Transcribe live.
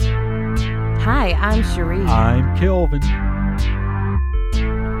Hi, I'm Cherie. I'm Kelvin.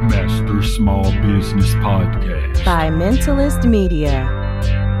 Master Small Business Podcast by Mentalist Media.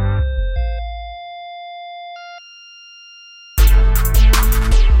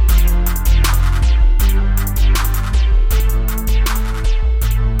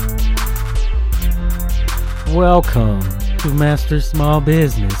 Welcome to Master Small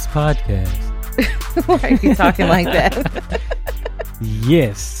Business Podcast. Why are you talking like that?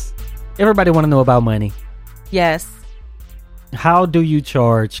 Yes. Everybody want to know about money. Yes. How do you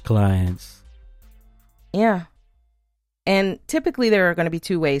charge clients? Yeah. And typically there are going to be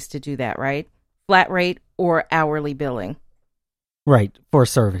two ways to do that, right? Flat rate or hourly billing. Right. For a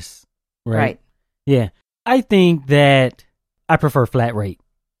service. Right. Yeah. I think that I prefer flat rate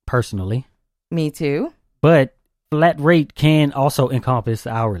personally. Me too. But flat rate can also encompass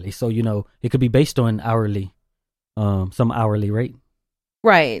hourly. So, it could be based on hourly, some hourly rate.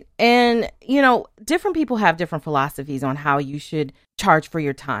 Right. And, different people have different philosophies on how you should charge for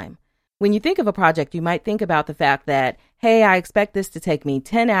your time. When you think of a project, you might think about the fact that, hey, I expect this to take me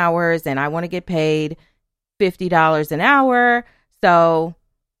 10 hours and I want to get paid $50 an hour. So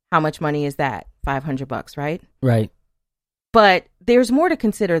how much money is that? $500, right? Right. But there's more to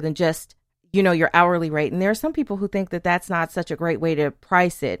consider than just your hourly rate. And there are some people who think that that's not such a great way to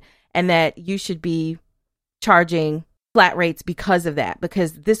price it and that you should be charging flat rates because of that,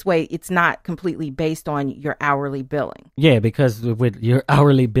 because this way it's not completely based on your hourly billing. Yeah, because with your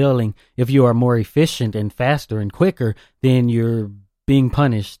hourly billing, if you are more efficient and faster and quicker, then you're being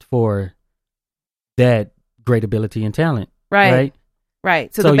punished for that great ability and talent. Right.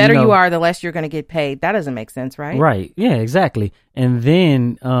 So the better you are, the less you're going to get paid. That doesn't make sense, right? Right. Yeah, exactly. And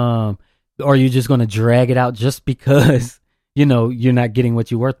then, are you just going to drag it out just because, you're not getting what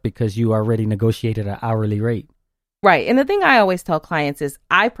you're worth because you already negotiated an hourly rate? Right. And the thing I always tell clients is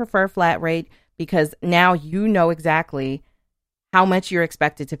I prefer flat rate because now you know exactly how much you're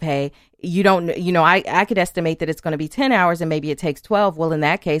expected to pay. You don't, I could estimate that it's going to be 10 hours and maybe it takes 12. Well, in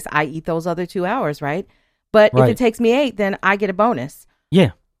that case, I eat those other 2 hours, right? But if it takes me 8, then I get a bonus.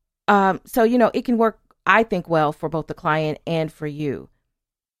 Yeah. So, it can work, I think, well for both the client and for you.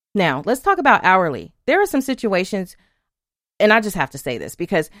 Now, let's talk about hourly. There are some situations, and I just have to say this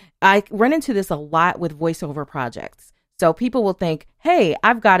because I run into this a lot with voiceover projects. So people will think, hey,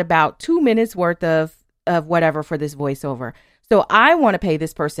 I've got about 2 minutes worth of whatever for this voiceover. So I want to pay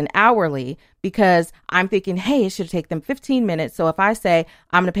this person hourly because I'm thinking, hey, it should take them 15 minutes. So if I say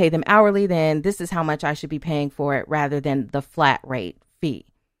I'm going to pay them hourly, then this is how much I should be paying for it rather than the flat rate fee.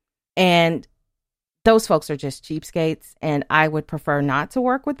 And those folks are just cheapskates, and I would prefer not to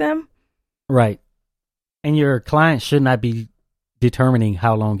work with them. Right. And your client should not be determining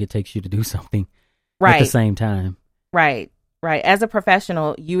how long it takes you to do something at the same time. Right. As a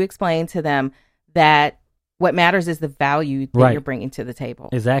professional, you explain to them that what matters is the value that you're bringing to the table.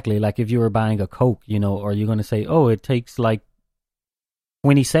 Exactly. Like if you were buying a Coke, or you're going to say, oh, it takes like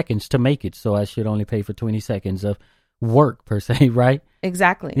 20 seconds to make it, so I should only pay for 20 seconds of work per se, right?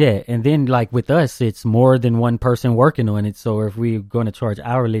 Exactly. Yeah. And then like with us, it's more than one person working on it. So if we're going to charge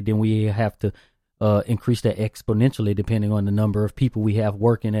hourly, then we have to increase that exponentially depending on the number of people we have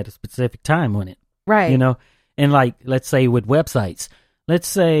working at a specific time on it. Right. And like, let's say with websites, let's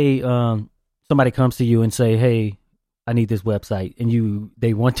say somebody comes to you and say, hey, I need this website, and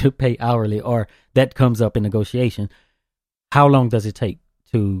they want to pay hourly, or that comes up in negotiation. How long does it take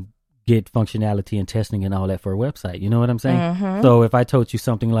to get functionality and testing and all that for a website? You know what I'm saying? Mm-hmm. So if I told you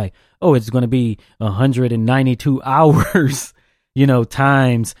something like, oh, it's going to be 192 hours,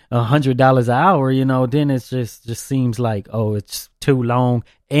 times $100 an hour, then it just seems like, oh, it's too long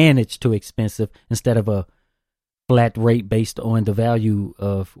and it's too expensive instead of a flat rate based on the value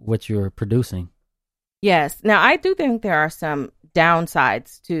of what you're producing. Yes. Now, I do think there are some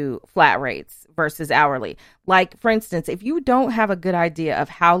downsides to flat rates versus hourly. Like, for instance, if you don't have a good idea of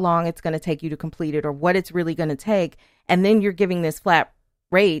how long it's going to take you to complete it or what it's really going to take, and then you're giving this flat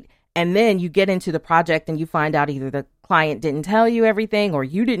rate, and then you get into the project and you find out either the client didn't tell you everything or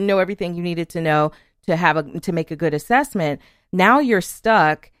you didn't know everything you needed to know to make a good assessment, now you're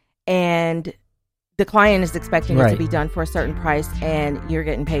stuck and the client is expecting it to be done for a certain price and you're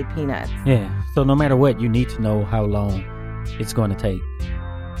getting paid peanuts. Yeah. So no matter what, you need to know how long it's going to take.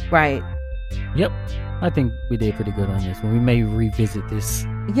 Right. Yep. I think we did pretty good on this one. We may revisit this.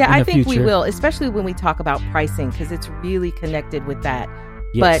 Yeah, I think future. we will, especially when we talk about pricing, because it's really connected with that.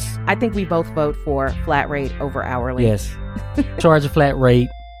 Yes. But I think we both vote for flat rate over hourly. Yes. Charge a flat rate.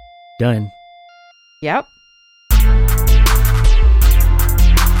 Done. Yep.